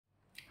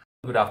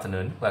Good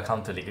afternoon,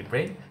 welcome to Liquid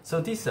Brain.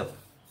 So this is the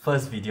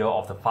first video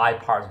of the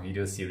 5-part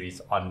video series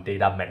on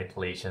data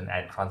manipulation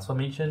and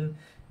transformation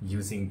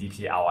using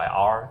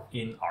dplyr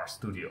in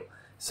RStudio.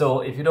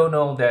 So if you don't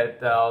know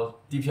that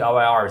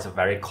dplyr is a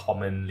very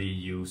commonly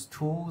used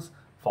tool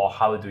for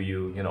how do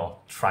you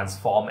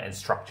transform and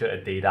structure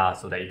a data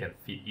so that you can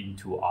fit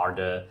into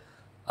other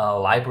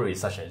libraries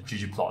such as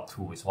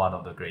ggplot2 is one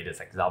of the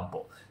greatest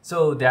example.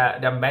 So there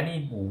are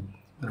many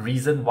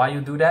reason why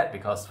you do that,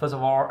 because first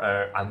of all,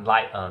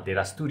 unlike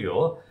Data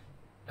Studio,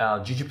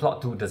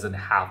 ggplot2 doesn't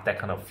have that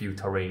kind of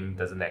filtering,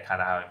 doesn't that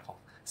kind of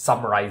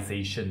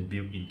summarization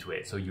built into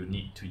it. So you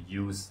need to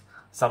use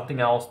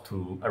something else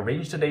to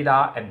arrange the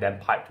data and then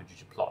pipe to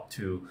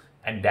ggplot2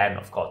 and then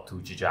of course to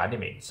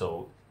gganimate.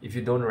 So if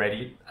you don't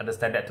already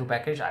understand that tool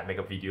package, I make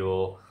a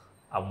video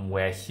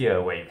where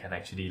you can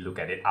actually look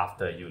at it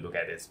after you look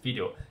at this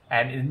video.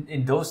 And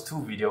in those two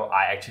videos,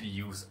 I actually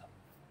use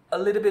a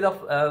little bit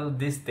of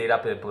this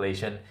data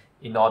manipulation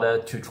in order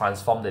to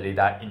transform the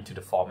data into the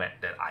format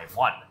that I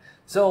want.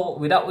 So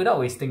without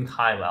wasting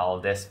time,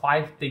 there's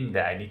 5 things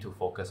that I need to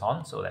focus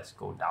on. So let's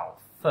go down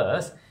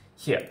first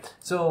here.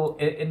 So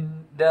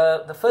in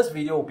the first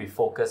video will be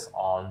focused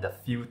on the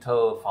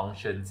filter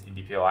functions in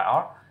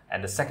dplyr,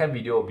 and the second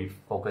video will be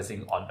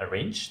focusing on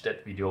arrange.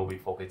 That video will be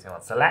focusing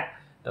on select.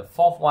 The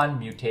fourth one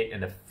mutate,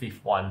 and the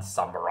fifth one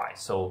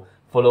summarize. So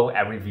follow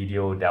every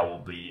video. There will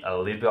be a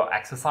little bit of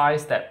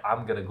exercise that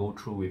I'm gonna go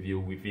through with you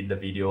within the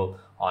video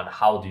on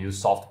how do you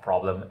solve the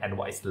problem and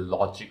what is the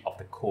logic of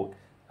the code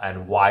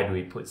and why do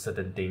we put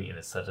certain thing in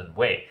a certain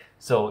way.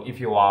 So if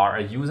you are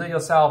a user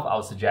yourself,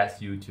 I'll suggest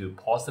you to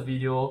pause the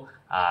video,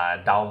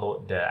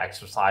 download the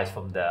exercise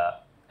from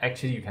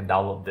actually you can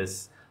download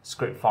this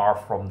script file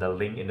from the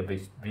link in the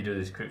video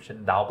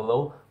description down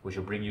below, which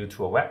will bring you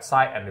to a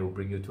website and it will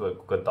bring you to a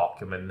Google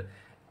document,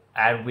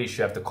 and which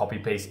you have to copy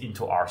paste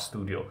into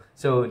RStudio.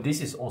 So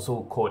this is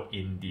also code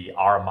in the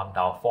R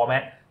Markdown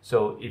format.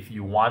 So if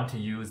you want to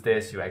use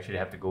this, you actually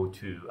have to go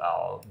to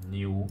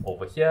new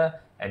over here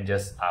and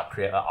just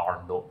create an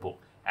R notebook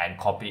and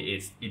copy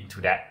it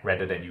into that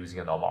rather than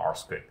using a normal R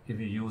script. If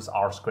you use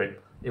R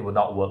script, it will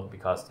not work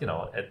because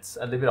it's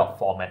a little bit of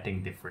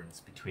formatting difference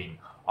between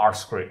R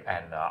script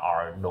and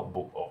our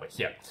notebook over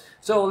here.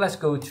 So let's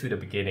go to the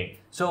beginning.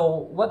 So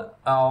what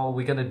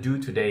we're gonna do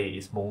today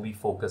is mostly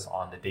focus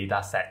on the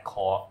data set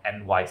called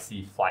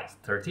NYC Flight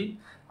 13,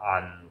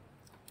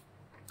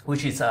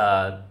 which is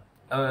a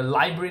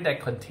library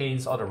that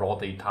contains all the raw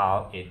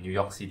data in New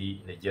York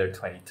City in the year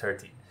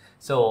 2013.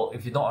 So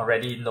if you don't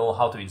already know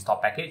how to install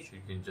package, you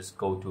can just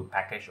go to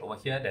package over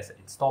here. There's an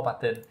install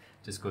button.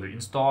 Just go to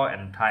install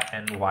and type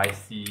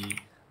NYC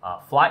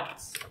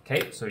flights.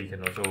 Okay, so you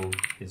can also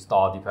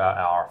install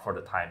dplyr for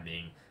the time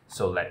being,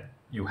 so that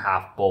you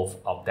have both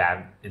of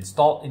them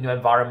installed in your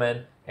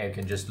environment, and you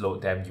can just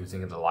load them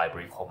using the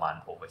library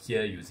command over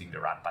here using the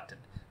run button.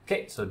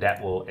 Okay, so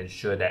that will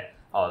ensure that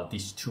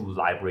these two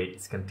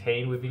libraries is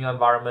contained within your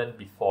environment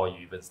before you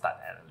even start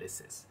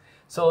analysis.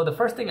 So the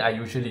first thing I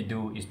usually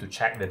do is to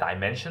check the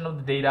dimension of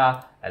the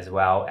data as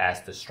well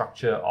as the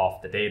structure of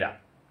the data.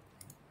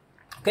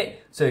 Okay,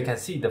 so you can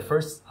see the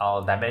first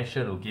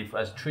dimension will give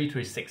us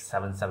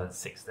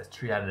 336776. That's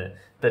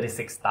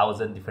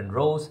 336,000 different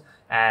rows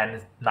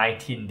and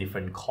 19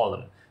 different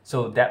columns.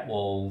 So that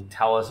will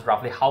tell us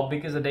roughly how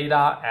big is the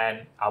data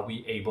and are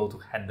we able to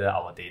handle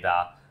our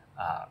data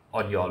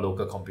on your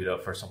local computer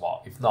first of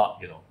all. If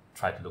not,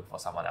 try to look for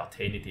some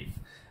alternative.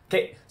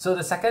 Okay, so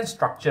the second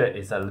structure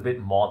is a little bit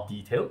more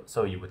detailed.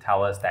 So you will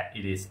tell us that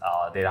it is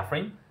a data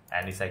frame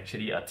and it's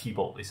actually a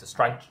table. It's a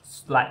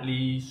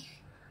slightly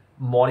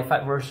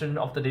modified version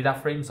of the data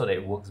frame so that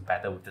it works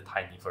better with the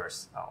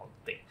tidyverse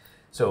thing.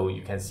 So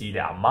you can see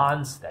there are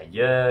months, there are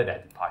year,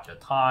 there's departure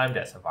time,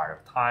 there's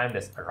arrival time,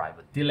 there's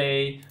arrival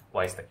delay,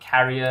 what is the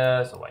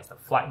carrier, so what is the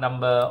flight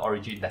number,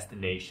 origin,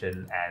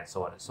 destination, and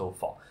so on and so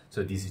forth.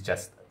 So this is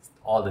just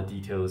all the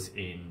details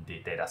in the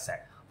data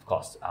set. Of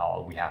course,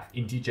 we have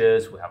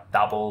integers, we have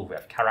double, we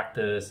have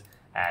characters,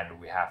 and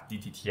we have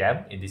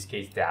DTTM. In this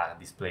case, they are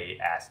displayed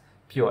as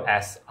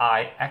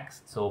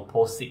POSIX, so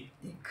POSIX.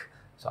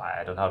 So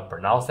I don't know how to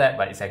pronounce that,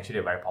 but it's actually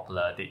a very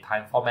popular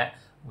datetime format.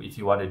 If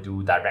you want to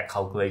do direct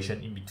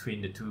calculation in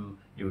between the two,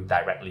 it will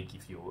directly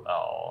give you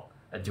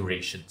a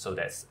duration. So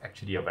that's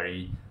actually a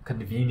very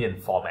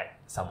convenient format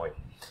in some way.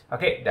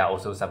 Okay, there are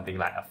also something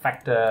like a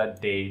factor,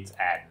 date,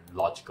 and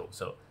logical.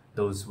 So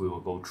those we will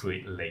go through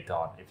it later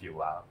on if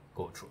you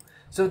go through.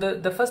 So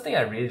the first thing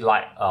I really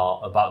like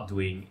about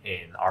doing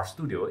in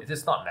RStudio, it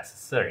is not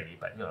necessarily,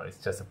 but it's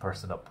just a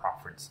personal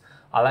preference.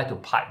 I like to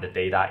pipe the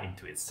data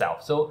into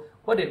itself. So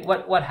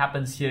what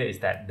happens here is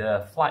that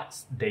the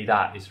flights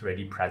data is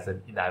already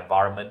present in the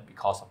environment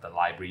because of the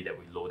library that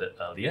we loaded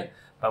earlier.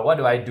 But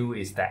what I do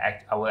is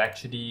that I will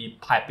actually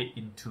pipe it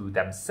into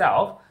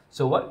themselves.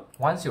 So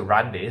once you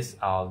run this,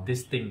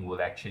 this thing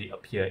will actually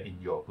appear in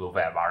your global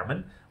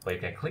environment where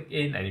you can click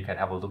in and you can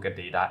have a look at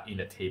data in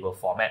a table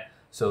format.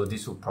 So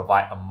this will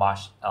provide a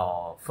much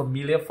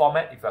familiar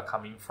format if you're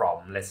coming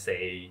from, let's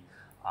say,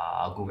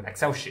 Google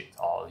Excel sheet,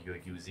 or you're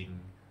using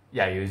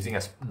yeah, you're using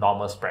a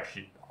normal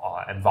spreadsheet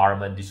or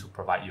environment, this will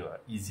provide you an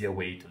easier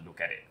way to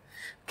look at it.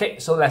 Okay,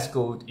 so let's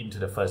go into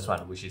the first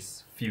one, which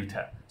is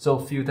filter. So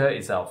filter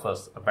is a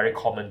very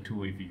common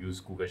tool if you use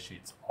Google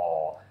Sheets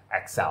or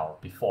Excel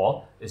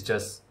before. It's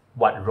just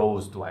what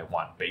rows do I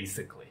want,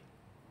 basically.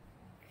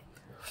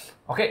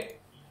 Okay,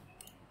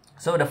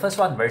 so the first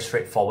one, very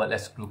straightforward.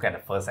 Let's look at the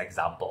first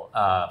example.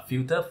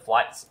 Filter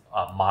flights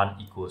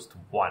month equals to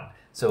 1.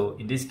 So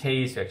in this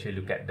case, you actually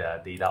look at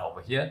the data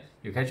over here.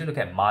 You can actually look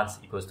at months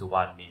equals to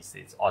 1 means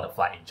it's all the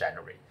flight in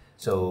January.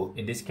 So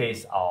in this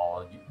case,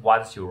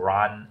 once you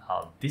run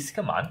this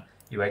command,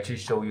 it will actually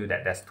show you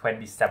that there's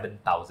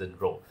 27,000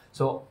 rows.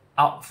 So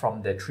out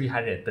from the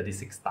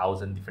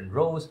 336,000 different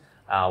rows,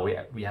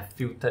 we have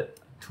filtered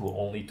to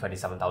only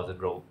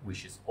 27,000 rows,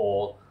 which is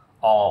all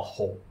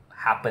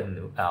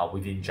happen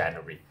within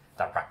January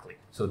directly.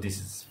 So this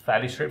is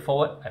fairly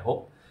straightforward, I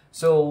hope.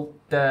 So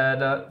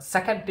the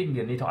second thing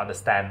you need to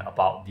understand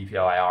about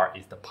dplyr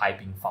is the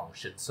piping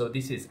function. So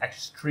this is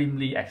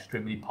extremely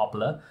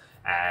popular,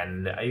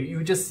 and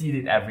you just see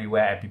it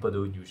everywhere, and people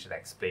don't usually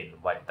explain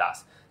what it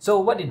does. So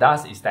what it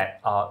does is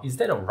that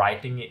instead of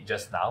writing it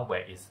just now,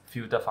 where it's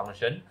filter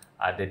function,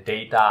 the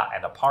data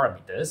and the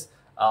parameters,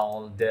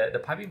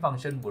 the piping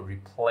function will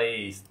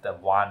replace the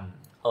one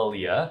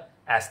earlier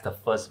as the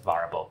first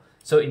variable.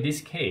 So in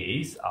this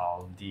case,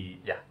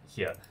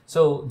 here.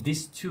 So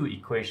these two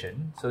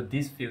equations, so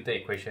this filter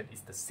equation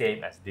is the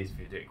same as this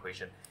filter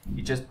equation.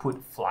 You just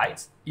put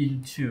flights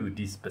into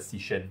this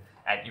position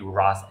and it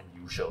runs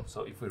as usual.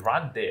 So if we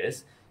run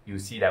this, you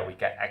see that we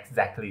get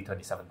exactly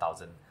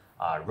 27,000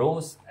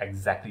 rows,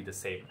 exactly the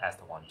same as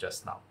the one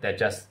just now. They're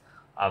just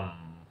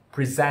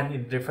present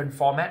in different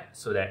format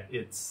so that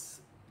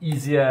it's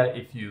easier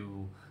if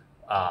you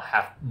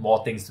have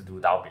more things to do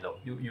down below.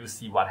 You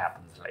see what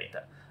happens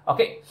later.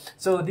 Okay,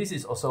 so this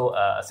is also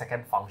a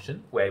second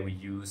function where we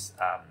use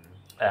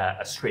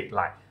a straight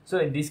line. So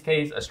in this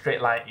case, a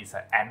straight line is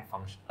an AND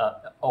function,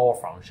 OR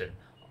function.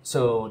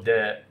 So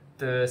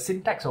the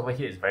syntax over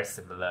here is very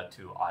similar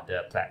to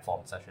other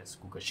platforms such as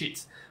Google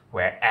Sheets,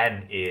 where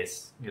AND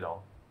is,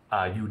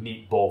 you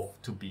need both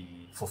to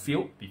be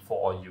fulfilled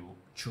before you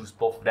choose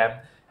both of them,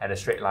 and the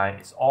straight line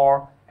is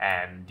OR,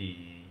 and the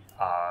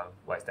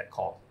what is that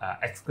called?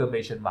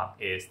 Exclamation mark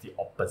is the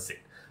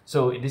opposite.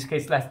 So in this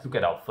case, let's look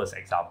at our first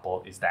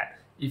example, is that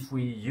if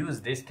we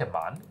use this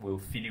command, we'll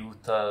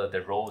filter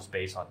the rows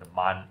based on the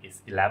month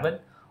is 11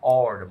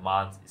 or the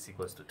month is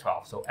equals to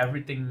 12. So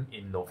everything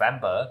in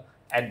November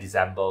and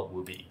December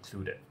will be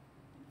included.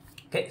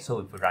 Okay, so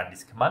if we run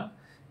this command,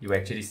 you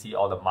actually see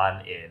all the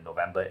month in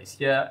November is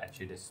here.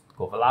 Actually, let's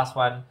go for the last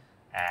one,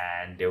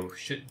 and there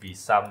should be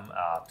some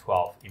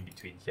 12 in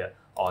between here,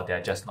 or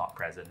they're just not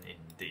present in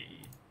the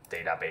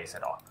database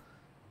at all.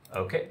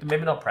 Okay,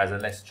 maybe not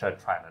present. Let's try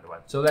another one.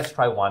 So let's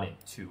try 1 and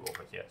 2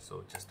 over here.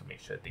 So just to make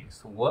sure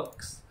things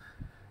works.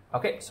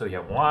 Okay, so you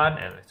have 1,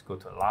 and let's go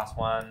to the last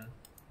one.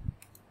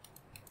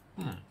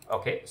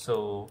 Okay,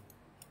 so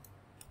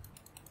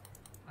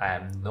I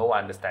have no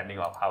understanding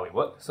of how it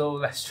works. So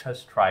let's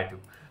just try to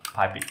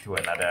pipe it to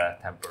another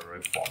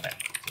temporary format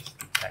just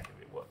to check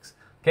if it works.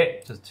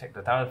 Okay, just check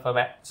the temporary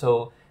format.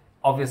 So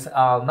obviously,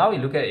 now we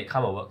look at it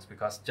kind of works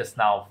because just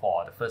now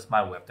for the first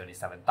month we have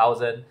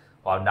 27,000.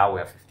 Well, now we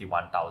have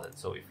 51,000.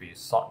 So if we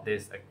sort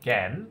this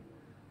again,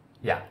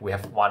 yeah, we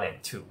have 1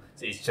 and 2.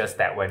 So it's just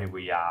that when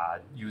we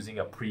are using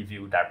a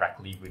preview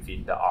directly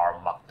within the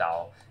R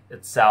Markdown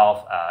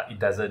itself, it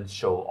doesn't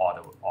show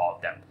all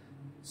of them.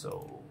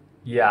 So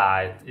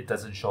yeah, it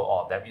doesn't show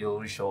all of them. It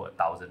only shows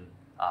 1,000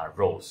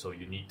 rows. So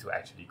you need to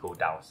actually go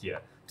down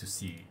here to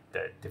see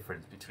the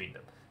difference between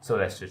them. So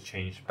let's just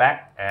change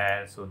back,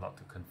 and so not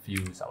to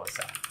confuse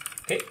ourselves.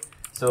 Okay,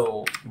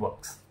 so it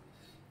works.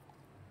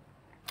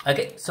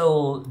 Okay,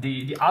 so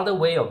the other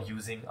way of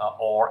using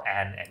OR,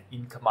 AND, and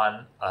IN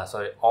command,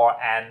 OR,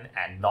 AND,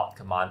 and NOT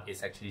command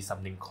is actually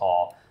something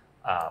called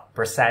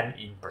percent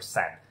in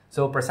percent.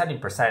 So percent in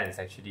percent is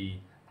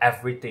actually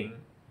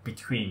everything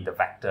between the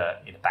vector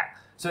in the back.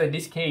 So in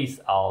this case,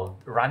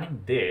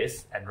 running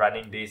this and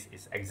running this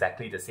is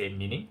exactly the same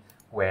meaning,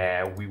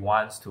 where we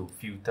want to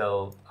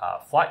filter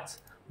flights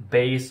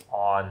based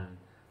on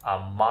a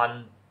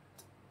month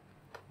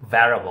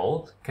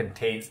variable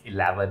contains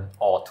 11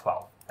 or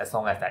 12. As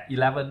long as that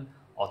 11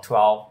 or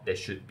 12, they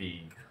should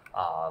be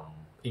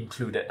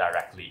included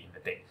directly in the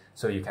thing.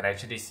 So you can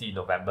actually see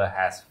November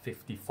has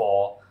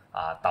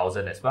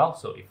 54,000 as well.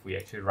 So if we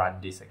actually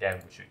run this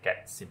again, we should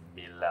get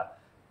similar.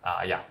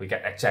 We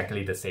get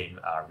exactly the same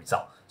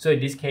result. So in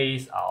this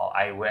case,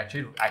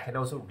 I can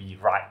also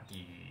rewrite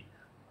the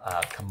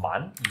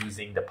command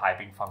using the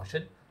piping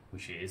function,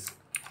 which is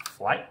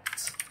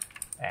flight,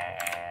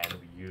 and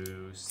we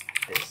use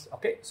this.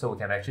 Okay, so we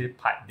can actually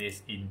pipe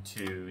this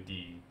into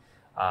the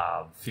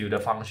filter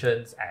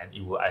functions, and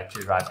it will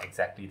actually run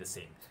exactly the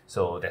same.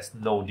 So there's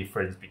no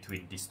difference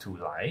between these two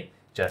lines,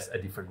 just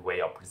a different way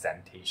of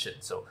presentation.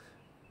 So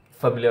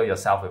familiar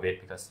yourself with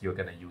it because you're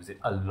gonna use it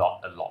a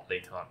lot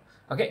later on.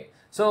 Okay,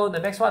 so the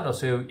next one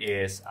also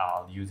is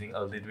using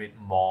a little bit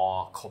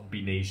more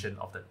combination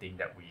of the thing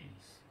that we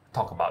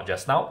talked about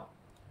just now.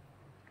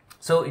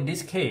 So in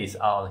this case,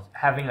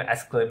 having an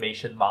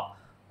exclamation mark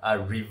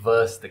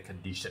reverse the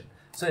condition.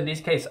 So in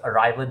this case,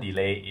 arrival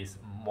delay is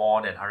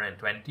more than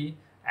 120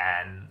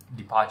 and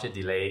departure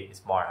delay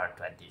is more than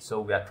 120.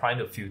 So we are trying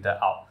to filter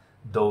out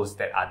those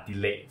that are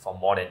delayed for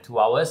more than 2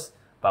 hours,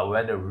 but we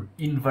want to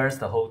inverse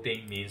the whole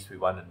thing, means we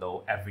want to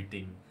know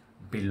everything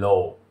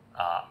below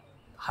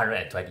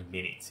 120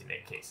 minutes in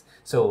that case.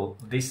 So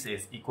this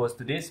is equals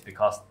to this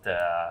because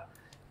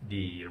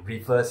the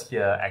reverse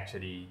here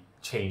actually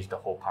changed the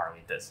whole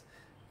parameters.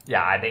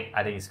 Yeah, I think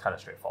it's kind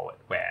of straightforward,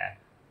 where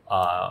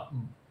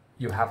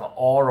you have an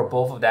or of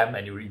both of them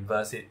and you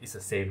inverse it, it's the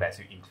same as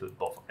you include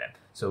both of them.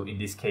 So in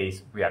this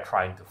case, we are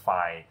trying to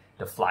find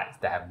the flights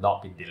that have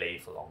not been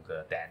delayed for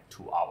longer than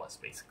 2 hours,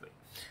 basically.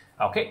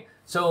 Okay,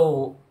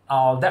 so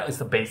that is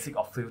the basic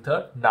of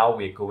filter. Now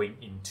we're going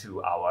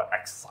into our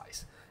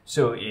exercise.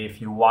 So if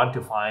you want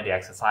to find the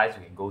exercise,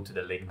 you can go to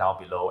the link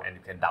down below and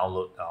you can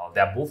download,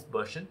 they're both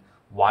versions,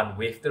 one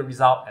with the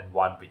result and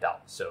one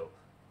without. So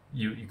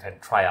you can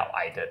try out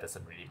either, it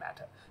doesn't really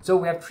matter. So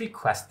we have 3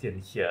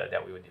 questions here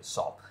that we want to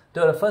solve.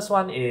 The first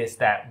one is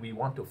that we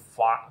want to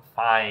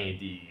find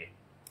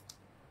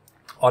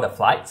all the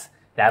flights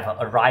that have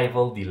an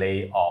arrival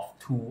delay of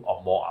 2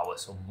 or more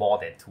hours, so more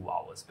than 2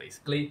 hours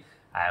basically.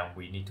 And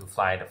we need to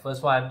find the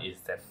first one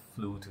is that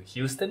flew to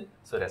Houston.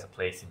 So there's a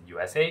place in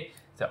USA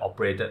that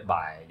operated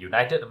by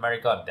United,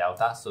 America and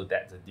Delta. So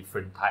that's a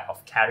different type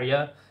of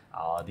carrier.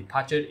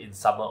 Departure in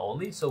summer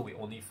only. So we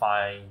only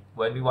find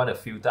when we want to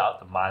filter out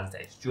the months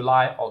that is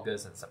July,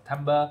 August and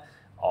September.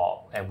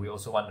 And we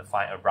also want to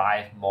find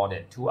arrived more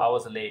than 2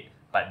 hours late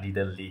but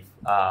didn't leave.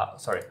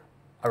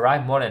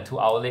 Arrived more than 2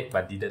 hours late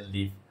but didn't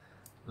leave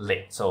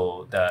late.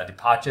 So the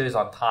departure is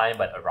on time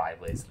but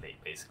arrival is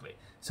late basically.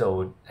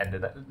 So, and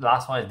the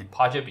last one is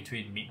departure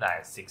between midnight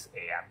and 6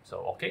 a.m.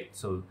 So, okay,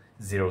 so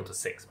 0 to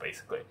 6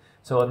 basically.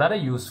 So another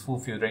useful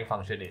filtering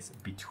function is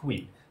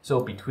between. So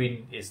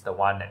between is the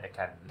one that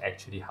can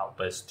actually help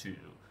us to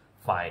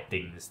find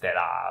things that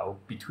are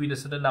between a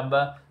certain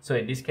number. So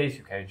in this case,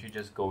 you can actually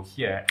just go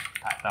here,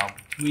 type down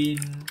between,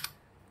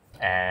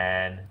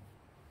 and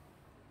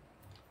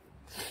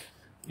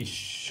it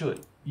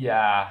should,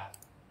 yeah,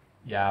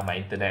 my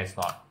internet is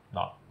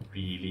not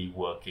really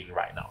working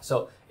right now.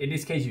 So in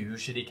this case, you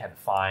usually can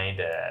find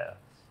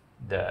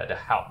the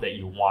help that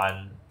you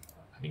want.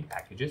 I think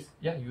packages.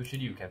 Yeah,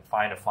 usually you can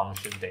find a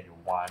function that you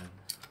want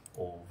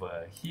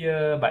over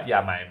here. But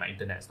yeah, my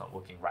internet is not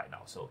working right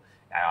now, so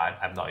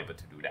I'm not able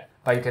to do that.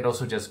 But you can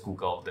also just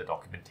Google the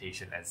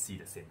documentation and see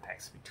the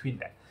syntax between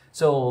them.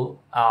 So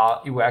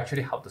it will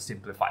actually help to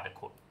simplify the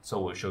code.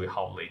 So we'll show you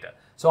how later.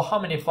 So how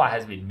many flight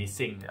has been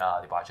missing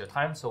departure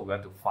time? So we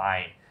want to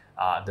find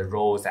the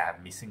rows that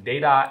have missing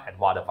data and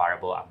what the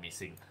variable are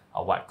missing.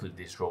 What could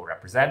this row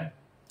represent?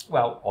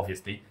 Well,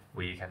 obviously,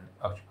 we can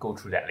go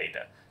through that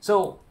later.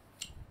 So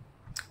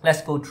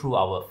let's go through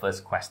our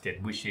first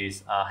question, which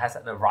is has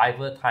an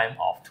arrival time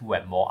of 2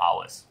 and more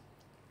hours.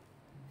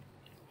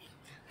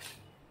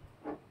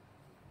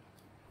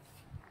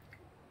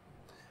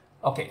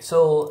 Okay,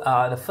 so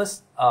the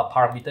first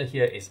parameter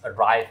here is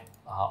arrive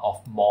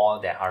of more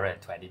than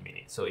 120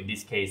 minutes. So in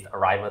this case, the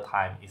arrival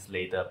time is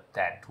later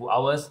than 2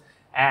 hours.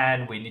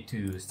 And we need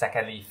to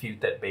secondly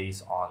filter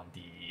based on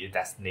the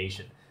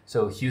destination.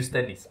 So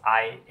Houston is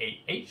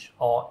IAH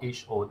or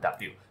HOW.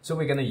 So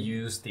we're going to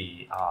use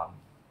the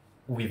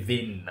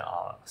within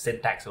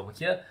syntax over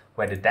here,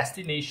 where the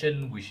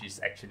destination, which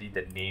is actually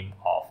the name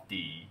of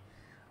the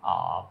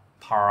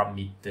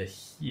parameter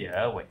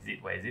here. Where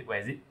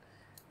is it?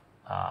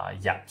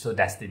 Yeah, so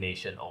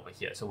destination over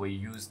here. So we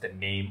use the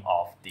name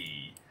of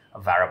the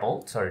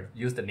variable, so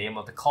use the name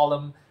of the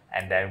column,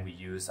 and then we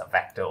use a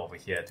vector over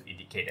here to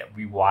indicate that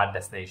we want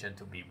destination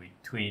to be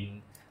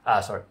between,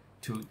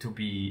 to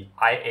be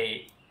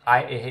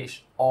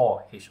IAH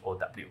or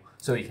HOW.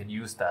 So you can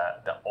use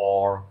the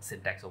OR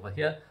syntax over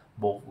here.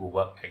 Both will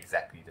work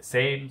exactly the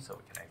same. So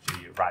we can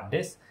actually run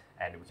this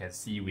and we can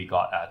see we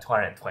got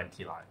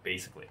 220 line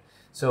basically.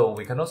 So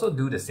we can also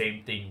do the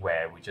same thing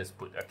where we just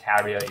put a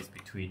carrier is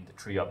between the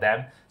 3 of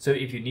them. So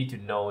if you need to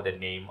know the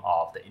name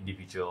of the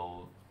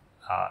individual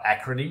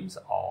acronyms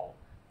or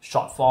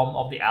short form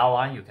of the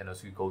airline, you can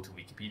also go to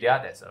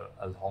Wikipedia. There's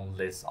a long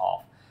list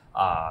of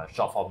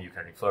short form you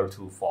can refer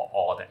to for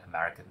all the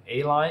American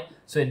airline.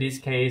 So in this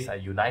case,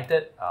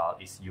 United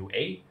is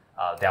UA,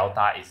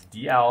 Delta is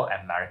DL,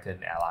 and American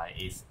Airline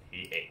is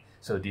AA.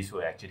 So this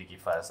will actually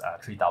give us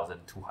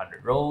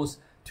 3,200 rows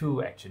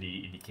to actually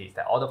indicate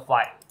that all the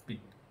flight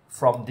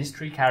from this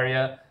 3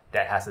 carrier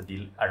that has a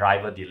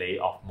arrival delay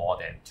of more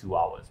than 2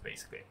 hours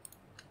basically.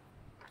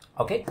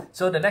 Okay,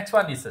 so the next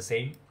one is the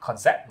same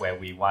concept where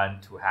we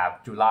want to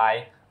have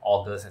July,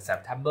 August, and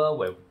September,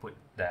 where we put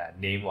the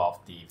name of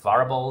the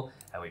variable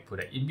and we put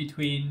it in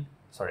between,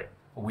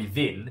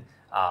 within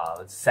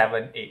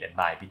 7, 8, and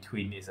 9.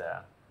 Between is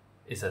a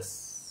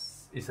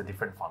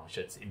different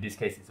functions. In this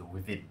case, it's a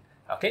within.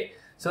 Okay,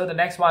 so the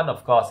next one,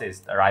 of course,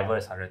 is arrival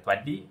is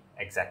 120,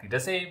 exactly the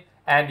same,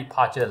 and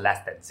departure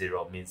less than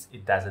 0 means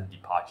it doesn't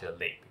departure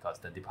late because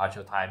the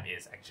departure time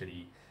is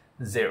actually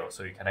 0.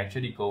 So you can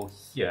actually go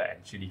here and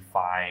actually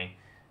find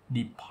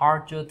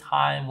departure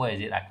time. Where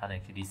is it? I can't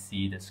actually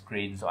see the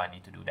screen, so I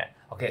need to do that.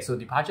 Okay, so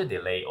departure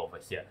delay over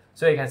here.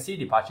 So you can see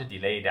departure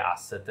delay, there are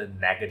certain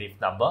negative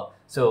number.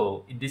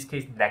 So in this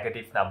case,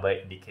 negative number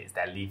indicates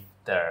that leave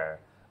the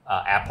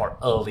airport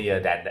earlier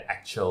than the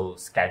actual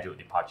scheduled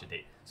departure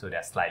date. So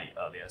they're slightly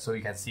earlier. So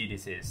you can see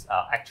this is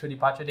actual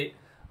departure date.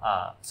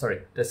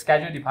 The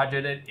scheduled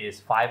departure date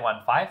is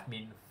 5:15,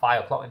 mean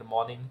 5 o'clock in the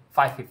morning,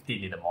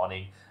 5:15 in the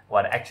morning,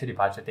 while the actual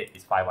departure date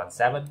is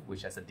 5:17,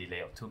 which has a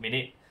delay of 2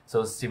 minutes.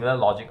 So similar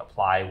logic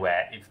apply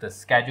where if the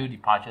scheduled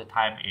departure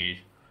time is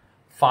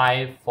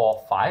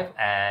 5:45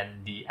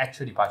 and the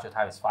actual departure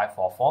time is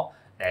 5:44,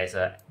 there is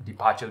a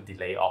departure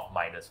delay of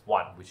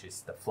 -1, which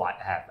is the flight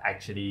have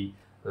actually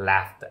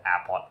left the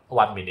airport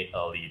 1 minute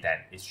early than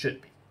it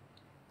should be.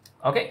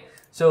 Okay,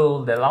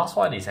 so the last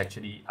one is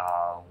actually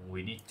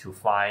we need to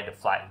find the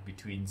flight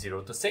between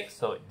 0 to 6.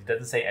 So it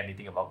doesn't say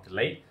anything about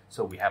delay,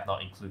 so we have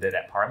not included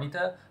that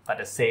parameter, but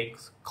the same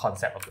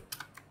concept of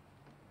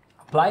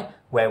apply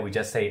where we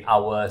just say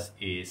hours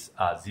is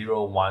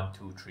 0, 1,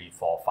 2, 3,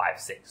 4, 5,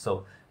 6.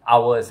 So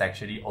hour is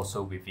actually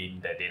also within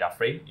the data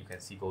frame. You can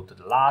see, go to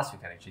the last, you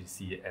can actually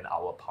see an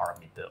hour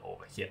parameter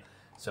over here.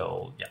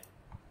 So yeah.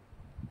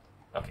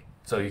 Okay,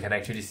 so you can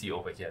actually see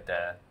over here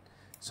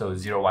so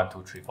 0, 1,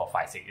 2, 3, 4,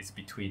 5, 6 is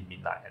between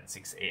midnight and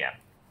 6 a.m.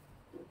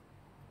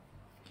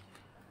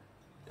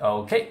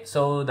 Okay,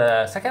 so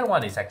the second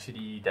one is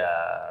actually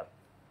the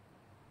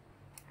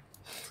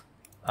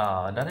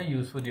another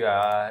useful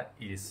URL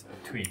is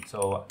between.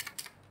 So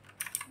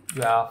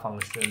URL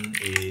function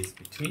is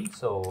between.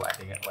 So I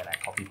think when I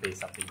copy paste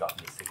something got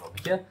missing over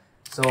here.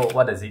 So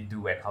what does it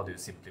do and how do you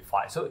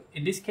simplify? So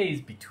in this case,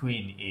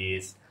 between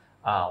is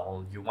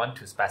you want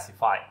to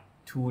specify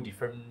two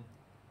different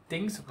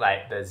things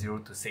like the 0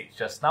 to 6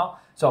 just now.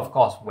 So of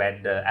course,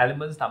 when the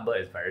elements number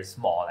is very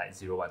small, like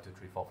 0, 1, 2,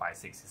 3, 4, 5,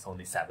 6, it's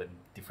only 7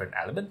 different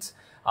elements.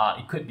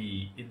 It could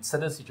be, in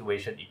certain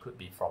situation, it could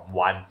be from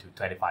 1 to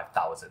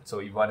 25,000. So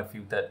if you want to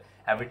filter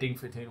everything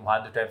between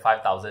 1 to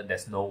 25,000,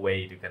 there's no way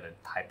you're going to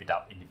type it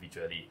up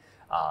individually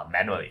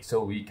manually.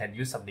 So we can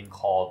use something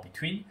called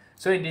between.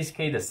 So in this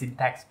case, the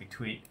syntax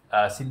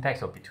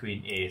of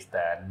between is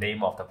the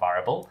name of the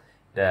variable,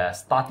 the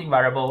starting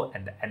variable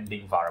and the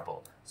ending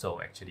variable.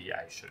 So actually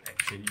I should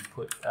actually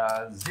put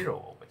 0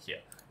 over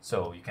here.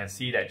 So you can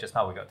see that just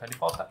now we got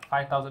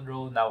 25,000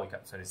 row, now we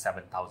got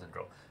 27,000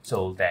 row.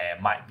 So there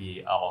might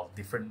be a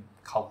different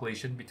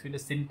calculation between the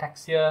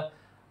syntax here.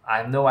 I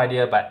have no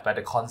idea, but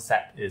the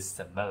concept is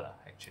similar.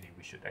 Actually,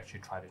 we should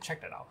actually try to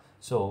check that out.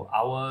 So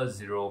hour,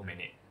 0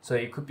 minute. So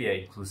it could be an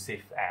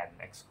inclusive and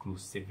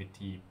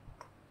exclusivity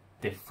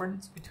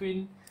difference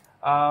between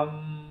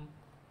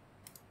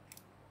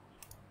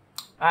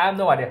I have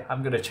no idea.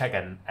 I'm gonna check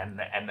and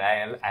I'm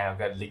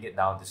gonna link it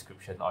down in the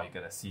description, or you're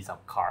gonna see some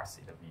cards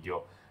in the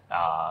video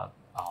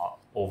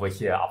over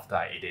here after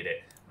I edit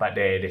it. But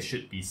there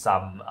should be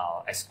some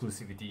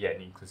exclusivity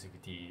and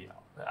inclusivity.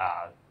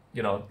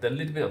 You know, the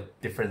little bit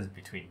of difference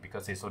between,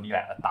 because there's only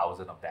like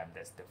 1,000 of them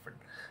that's different.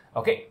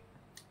 Okay,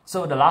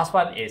 so the last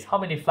one is how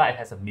many flight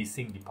has a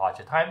missing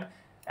departure time,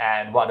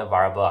 and what the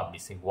variable are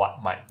missing.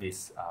 What might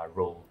this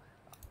row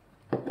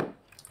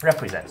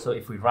represent? So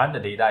if we run the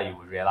data, you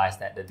will realize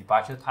that the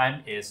departure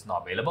time is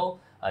not available,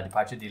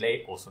 departure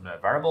delay also not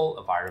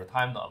available, arrival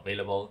time not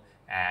available,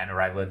 and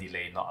arrival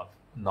delay not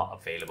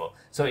available.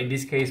 So in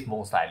this case,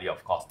 most likely,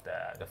 of course,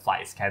 the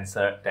flight is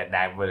cancelled, that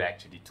never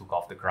actually took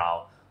off the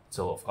ground.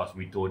 So of course,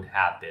 we don't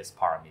have this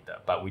parameter,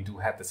 but we do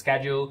have the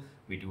schedule,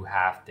 we do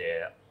have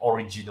the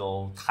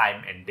original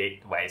time and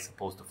date where it's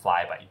supposed to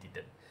fly, but it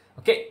didn't.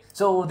 Okay,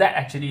 so that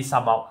actually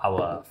sum up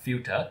our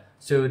filter.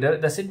 So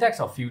the syntax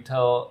of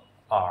filter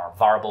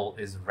variable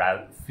is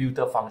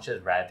filter function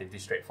is relatively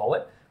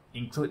straightforward.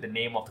 Include the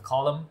name of the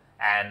column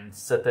and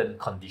certain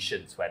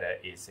conditions, whether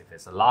if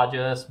it's a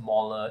larger,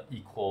 smaller,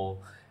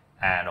 equal,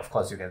 and of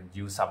course you can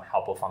use some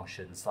helper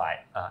functions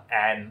like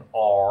and,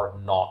 or,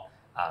 not,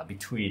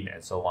 between,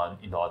 and so on,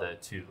 in order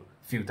to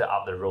filter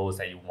out the rows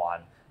that you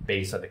want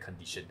based on the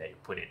condition that you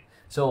put in.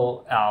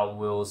 So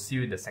we'll see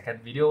you in the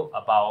second video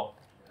about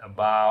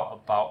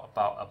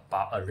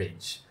a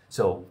range.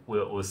 So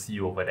we'll see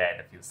you over there in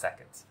a few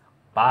seconds.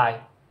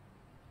 Bye.